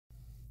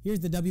Here's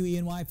the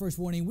WENY First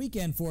Warning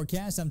Weekend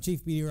forecast. I'm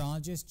Chief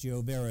Meteorologist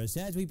Joe Veras.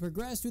 As we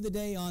progress through the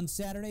day on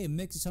Saturday, a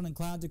mix of sun and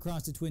clouds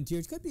across the Twin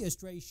Tiers. Could be a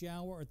stray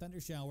shower or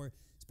thunder shower,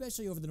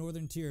 especially over the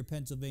northern tier of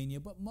Pennsylvania,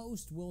 but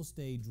most will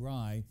stay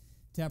dry.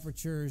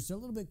 Temperatures a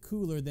little bit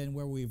cooler than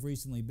where we've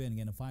recently been.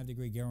 Again, a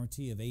 5-degree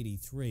guarantee of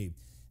 83.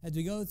 As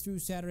we go through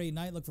Saturday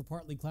night, look for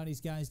partly cloudy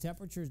skies.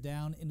 Temperatures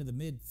down into the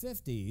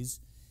mid-50s.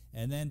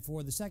 And then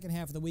for the second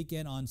half of the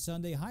weekend on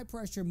Sunday, high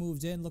pressure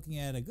moves in, looking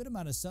at a good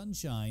amount of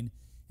sunshine.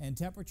 And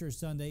temperatures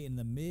Sunday in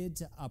the mid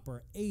to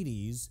upper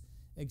 80s.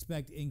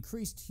 Expect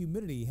increased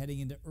humidity heading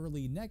into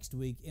early next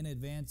week in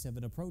advance of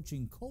an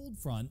approaching cold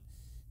front.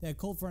 That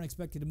cold front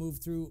expected to move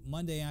through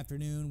Monday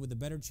afternoon with a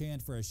better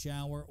chance for a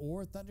shower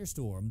or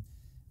thunderstorm.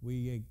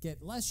 We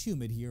get less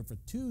humid here for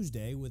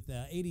Tuesday with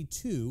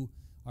 82,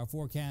 our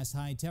forecast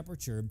high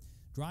temperature.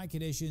 Dry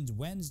conditions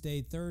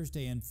Wednesday,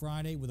 Thursday, and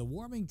Friday with a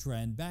warming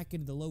trend back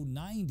into the low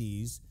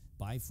 90s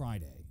by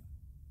Friday.